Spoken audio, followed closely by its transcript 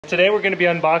Today we're going to be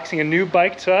unboxing a new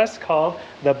bike to us called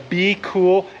the Be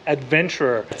Cool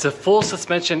Adventurer. It's a full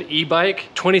suspension e-bike,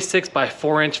 26 by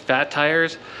 4-inch fat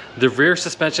tires. The rear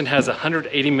suspension has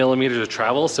 180 millimeters of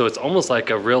travel, so it's almost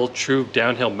like a real true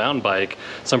downhill mountain bike.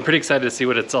 So I'm pretty excited to see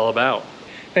what it's all about.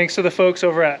 Thanks to the folks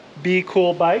over at Be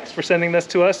Cool Bikes for sending this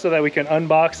to us so that we can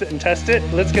unbox it and test it.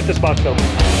 Let's get this box open.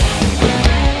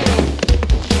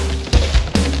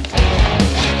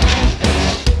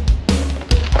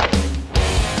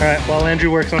 All right, while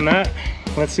Andrew works on that,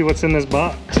 let's see what's in this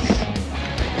box.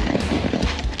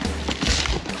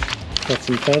 Got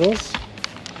some pedals.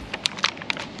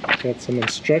 Got some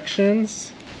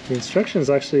instructions. The instructions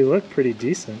actually look pretty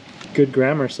decent. Good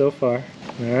grammar so far.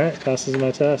 All right, passes my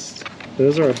test.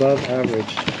 Those are above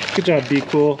average. Good job, Be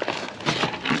Cool.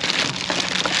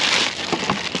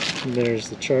 And there's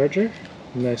the charger.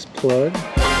 Nice plug.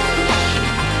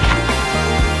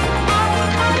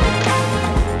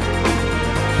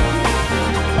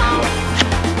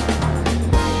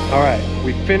 All right,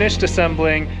 we finished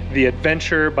assembling the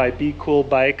Adventurer by Be Cool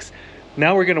Bikes.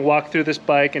 Now we're gonna walk through this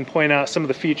bike and point out some of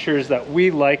the features that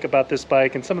we like about this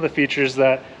bike and some of the features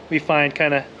that we find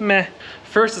kind of meh.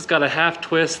 First, it's got a half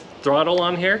twist throttle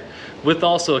on here with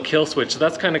also a kill switch. So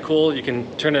that's kind of cool. You can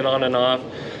turn it on and off.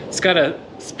 It's got a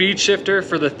speed shifter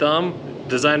for the thumb,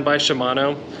 designed by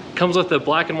Shimano. Comes with a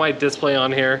black and white display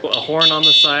on here, a horn on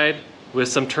the side with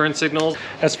some turn signals.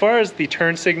 As far as the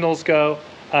turn signals go,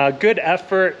 good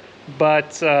effort,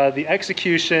 but the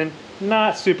execution,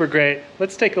 not super great.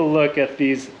 Let's take a look at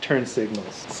these turn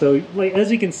signals. So like,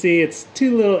 as you can see, it's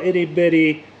two little itty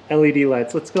bitty LED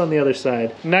lights. Let's go on the other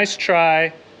side. Nice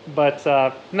try, but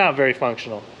not very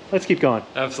functional. Let's keep going.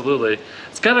 Absolutely.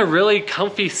 It's got a really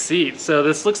comfy seat. So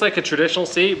this looks like a traditional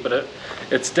seat, but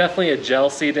it's definitely a gel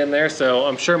seat in there. So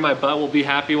I'm sure my butt will be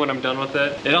happy when I'm done with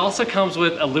it. It also comes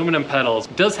with aluminum pedals.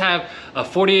 It does have a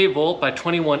 48 volt by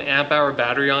 21 amp hour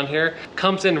battery on here.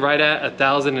 Comes in right at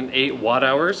 1,008 watt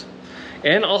hours.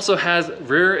 And also has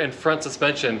rear and front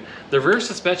suspension. The rear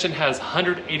suspension has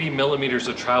 180 millimeters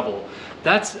of travel.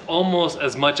 That's almost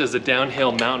as much as a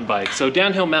downhill mountain bike. So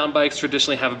downhill mountain bikes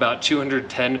traditionally have about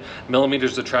 210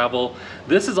 millimeters of travel.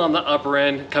 This is on the upper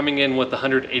end, coming in with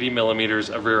 180 millimeters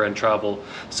of rear end travel.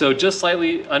 So just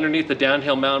slightly underneath the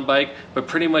downhill mountain bike, but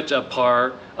pretty much up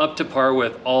to par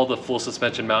with all the full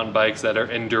suspension mountain bikes that are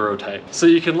enduro type. So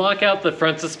you can lock out the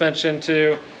front suspension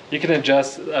too. You can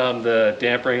adjust the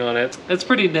dampering on it. It's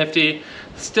pretty nifty.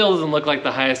 Still doesn't look like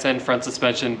the highest end front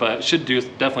suspension, but should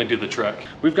definitely do the trick.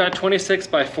 We've got 26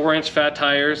 by 4-inch fat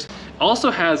tires. Also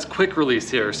has quick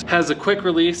release here. Has a quick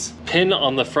release pin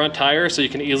on the front tire, so you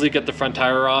can easily get the front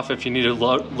tire off if you need to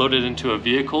load it into a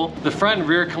vehicle. The front and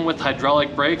rear come with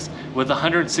hydraulic brakes with a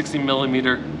 160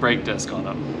 millimeter brake disc on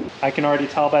them. I can already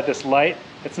tell by this light,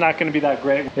 it's not going to be that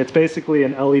great. It's basically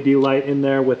an LED light in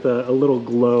there with a little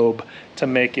globe to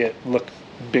make it look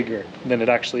bigger than it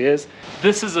actually is.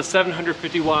 This is a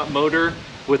 750 watt motor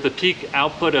with a peak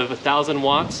output of 1,000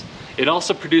 watts. It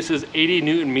also produces 80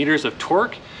 Newton meters of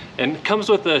torque and comes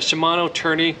with a Shimano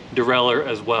tourney derailleur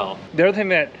as well. The other thing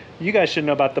that you guys should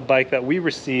know about the bike that we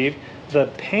received, the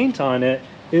paint on it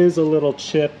is a little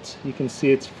chipped. You can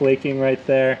see it's flaking right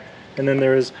there. And then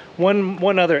there is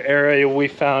one other area we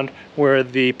found where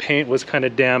the paint was kind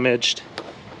of damaged,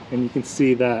 and you can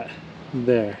see that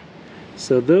there.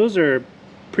 So those are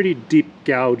pretty deep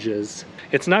gouges.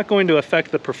 It's not going to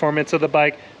affect the performance of the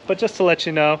bike, but just to let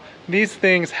you know, these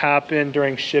things happen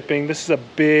during shipping. This is a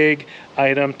big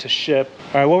item to ship.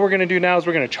 All right, what we're gonna do now is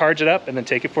we're gonna charge it up and then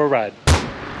take it for a ride.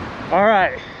 All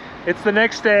right, it's the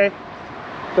next day.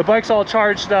 The bike's all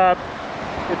charged up.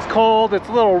 It's cold, it's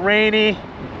a little rainy,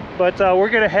 but we're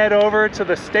gonna head over to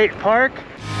the state park.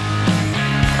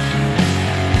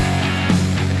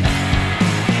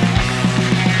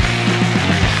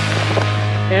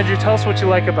 Andrew, tell us what you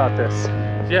like about this.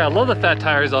 Yeah, I love the fat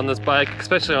tires on this bike,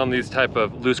 especially on these type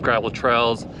of loose gravel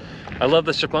trails. I love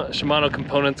the Shimano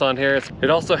components on here. It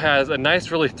also has a nice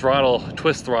really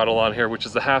twist throttle on here, which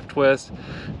is a half twist.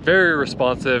 Very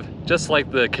responsive, just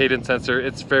like the cadence sensor,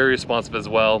 it's very responsive as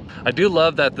well. I do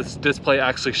love that this display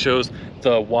actually shows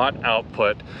the watt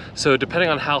output. So depending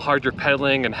on how hard you're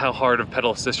pedaling and how hard of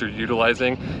pedal assist you're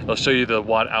utilizing, it'll show you the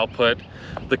watt output.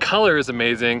 The color is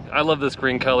amazing. I love this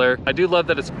green color. I do love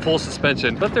that it's full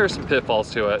suspension, but there are some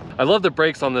pitfalls to it. I love the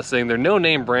brakes on this thing. They're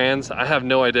no-name brands. I have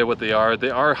no idea what they are. They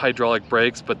are hydraulic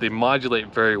brakes, but they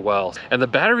modulate very well. And the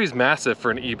battery's massive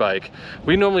for an e-bike.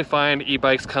 We normally find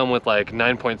e-bikes come with like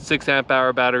 9.6 amp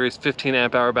hour batteries, 15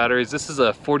 amp hour batteries. This is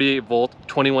a 48 volt,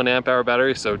 21 amp hour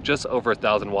battery, so just over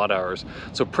 1,000 watt hours.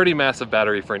 So pretty massive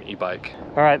battery for an e-bike.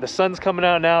 All right, the sun's coming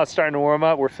out now. It's starting to warm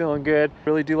up. We're feeling good.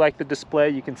 Really do like the display.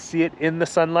 You can see it in the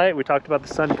sunlight. We talked about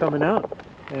the sun coming out,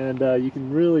 and you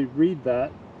can really read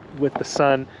that with the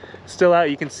sun still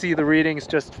out. You can see the readings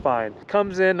just fine. It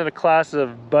comes in a class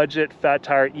of budget fat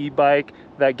tire e-bike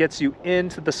that gets you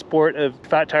into the sport of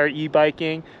fat tire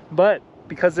e-biking, but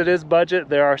because it is budget,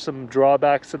 there are some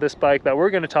drawbacks to this bike that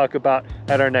we're going to talk about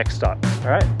at our next stop.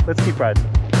 All right, let's keep riding.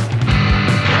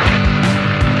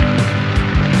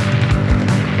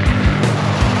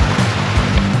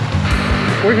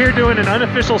 We're here doing an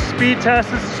unofficial speed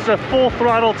test. This is a full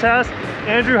throttle test.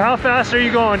 Andrew, how fast are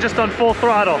you going just on full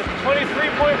throttle?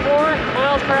 23.4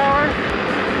 miles per hour,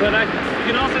 but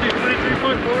you can also do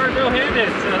 23.4 no-handed,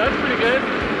 so that's pretty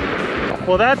good.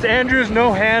 Well, that's Andrew's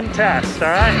no-hand test, all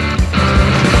right?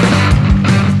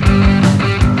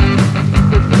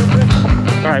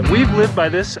 All right, we've lived by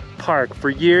this park for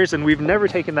years and we've never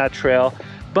taken that trail,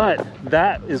 but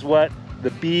that is what the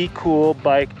Be Cool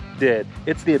bike did.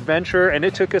 It's the adventure, and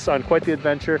it took us on quite the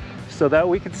adventure so that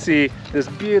we could see this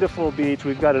beautiful beach.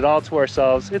 We've got it all to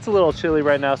ourselves. It's a little chilly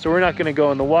right now, so we're not gonna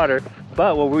go in the water,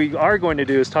 but what we are going to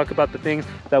do is talk about the things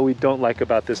that we don't like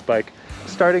about this bike.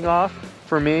 Starting off,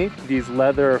 for me, these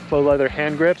leather or faux leather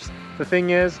hand grips. The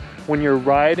thing is, when you're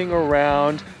riding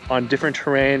around on different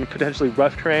terrain, potentially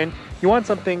rough terrain, you want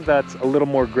something that's a little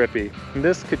more grippy, and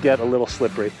this could get a little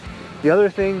slippery. The other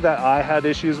thing that I had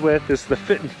issues with is the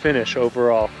fit and finish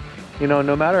overall. You know,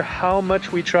 no matter how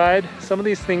much we tried, some of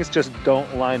these things just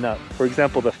don't line up. For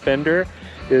example, the fender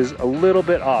is a little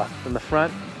bit off in the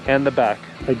front and the back.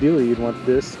 Ideally, you'd want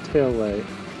this tail light,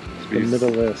 the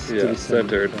middle-less, to be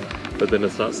centered, but then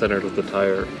it's not centered with the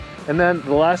tire. And then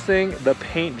the last thing, the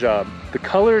paint job. The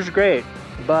color is great,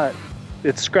 but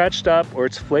it's scratched up or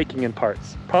it's flaking in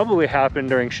parts. Probably happened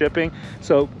during shipping,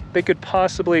 so they could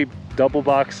possibly double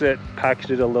box it,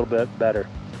 package it a little bit better.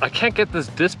 I can't get this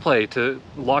display to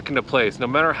lock into place. No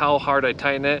matter how hard I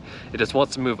tighten it, it just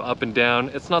wants to move up and down.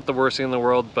 It's not the worst thing in the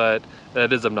world, but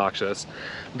that is obnoxious.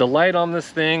 The light on this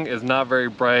thing is not very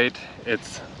bright.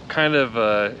 It's kind of,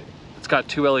 it's got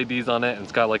two LEDs on it and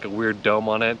it's got like a weird dome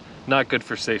on it. Not good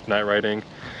for safe night riding.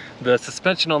 The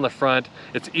suspension on the front,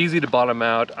 it's easy to bottom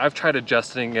out. I've tried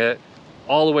adjusting it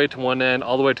all the way to one end,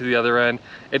 all the way to the other end.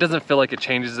 It doesn't feel like it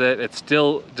changes it. It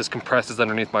still just compresses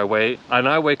underneath my weight. And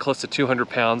I weigh close to 200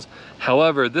 pounds.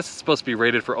 However, this is supposed to be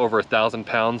rated for over 1,000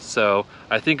 pounds. So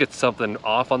I think it's something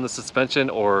off on the suspension,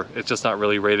 or it's just not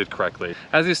really rated correctly.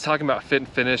 As he was talking about fit and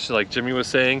finish, like Jimmy was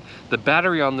saying, the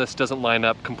battery on this doesn't line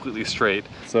up completely straight.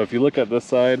 So if you look at this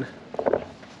side,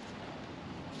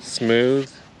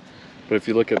 smooth. But if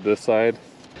you look at this side,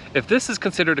 if this is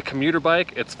considered a commuter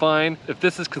bike, it's fine. If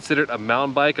this is considered a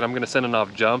mountain bike and I'm gonna send it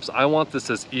off jumps, I want this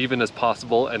as even as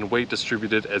possible and weight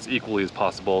distributed as equally as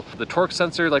possible. The torque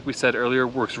sensor, like we said earlier,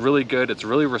 works really good. It's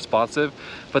really responsive,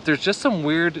 but there's just some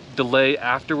weird delay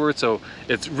afterwards. So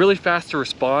it's really fast to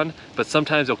respond, but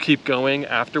sometimes it'll keep going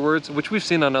afterwards, which we've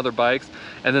seen on other bikes.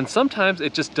 And then sometimes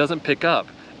it just doesn't pick up.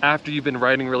 After you've been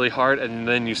riding really hard and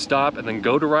then you stop and then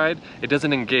go to ride, it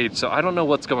doesn't engage. So I don't know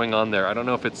what's going on there. I don't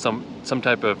know if it's some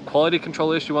type of quality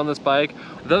control issue on this bike.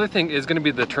 The other thing is gonna be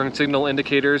the turn signal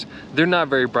indicators. They're not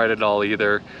very bright at all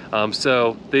either.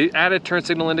 So they added turn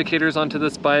signal indicators onto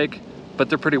this bike, but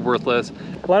they're pretty worthless.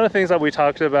 A lot of things that we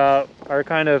talked about are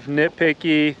kind of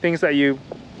nitpicky, things that you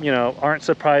know, aren't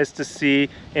surprised to see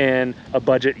in a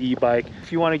budget e-bike.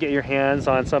 If you want to get your hands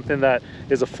on something that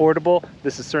is affordable,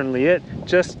 this is certainly it.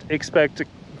 Just expect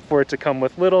for it to come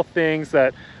with little things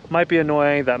that might be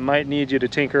annoying, that might need you to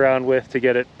tinker around with to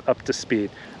get it up to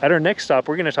speed. At our next stop,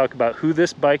 we're going to talk about who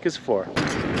this bike is for.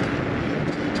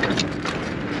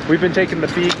 We've been taking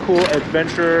the Be Cool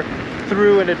adventure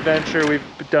through an adventure. We've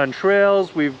done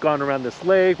trails, we've gone around this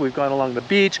lake, we've gone along the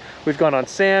beach, we've gone on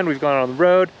sand, we've gone on the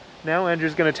road. Now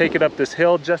Andrew's going to take it up this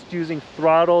hill just using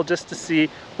throttle, just to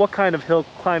see what kind of hill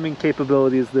climbing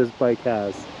capabilities this bike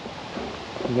has.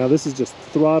 Now this is just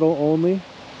throttle only.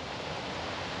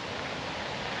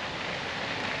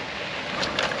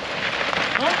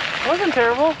 Well, wasn't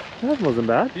terrible. That wasn't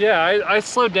bad. Yeah, I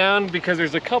slowed down because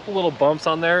there's a couple little bumps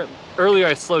on there. Earlier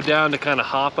I slowed down to kind of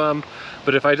hop them,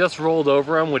 but if I just rolled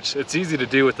over them, which it's easy to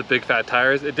do with the big fat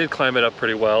tires, it did climb it up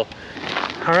pretty well.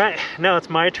 All right, now it's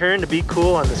my turn to be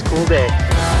cool on this cool day.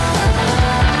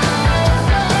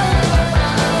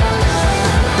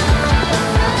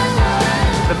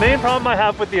 main problem I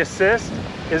have with the assist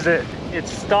is that it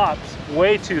stops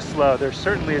way too slow. There's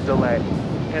certainly a delay.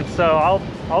 And so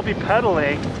I'll be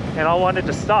pedaling and I'll want it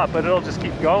to stop, but it'll just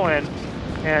keep going.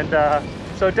 And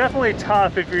so definitely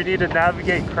tough if you need to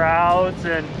navigate crowds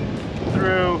and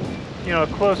through, you know,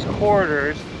 close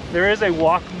quarters. There is a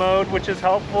walk mode, which is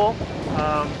helpful.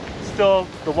 Still,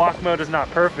 the walk mode is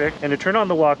not perfect. And to turn on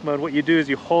the walk mode, what you do is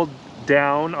you hold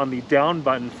down on the down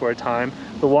button for a time.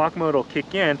 The walk mode will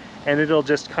kick in and it'll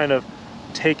just kind of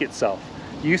take itself.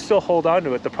 You still hold on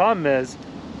to it. The problem is,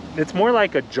 it's more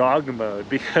like a jog mode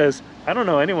because I don't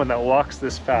know anyone that walks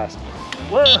this fast.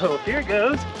 Whoa, here it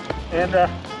goes. And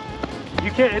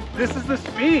you can't, this is the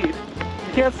speed.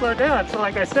 You can't slow down. So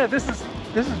like I said, this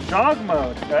is jog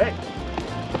mode, right?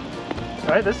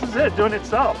 Right, this is it, doing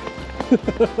itself.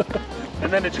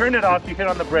 And then to turn it off, you hit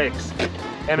on the brakes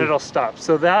and it'll stop.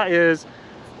 So that is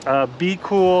be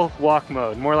cool walk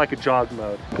mode, more like a jog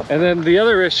mode. And then the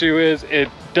other issue is it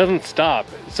doesn't stop.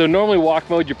 So normally walk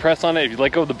mode, you press on it, if you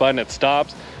let go of the button, it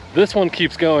stops. This one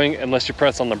keeps going unless you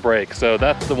press on the brake. So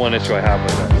that's the one issue I have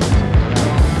with it.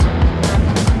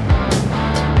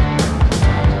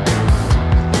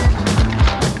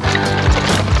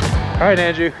 All right,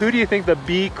 Andrew, who do you think the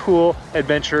Be Cool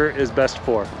Adventure is best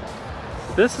for?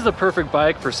 This is a perfect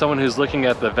bike for someone who's looking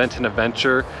at the Venton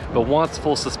Adventure but wants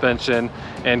full suspension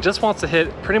and just wants to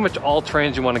hit pretty much all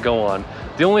terrains you want to go on.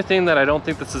 The only thing that I don't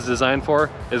think this is designed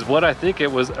for is what I think it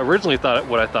was originally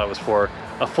what I thought it was for,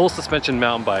 a full suspension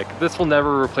mountain bike. This will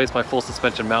never replace my full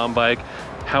suspension mountain bike.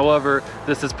 However,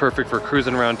 this is perfect for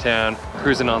cruising around town,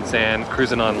 cruising on sand,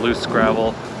 cruising on loose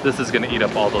gravel. This is going to eat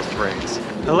up all those terrains.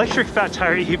 Electric fat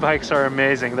tire e-bikes are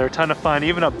amazing. They're a ton of fun,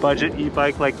 even a budget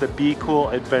e-bike like the Be Cool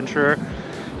Adventure.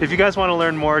 If you guys want to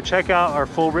learn more, check out our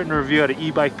full written review at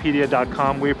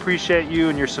ebikepedia.com. We appreciate you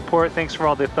and your support. Thanks for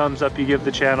all the thumbs up you give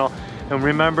the channel. And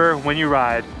remember, when you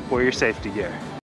ride, wear your safety gear.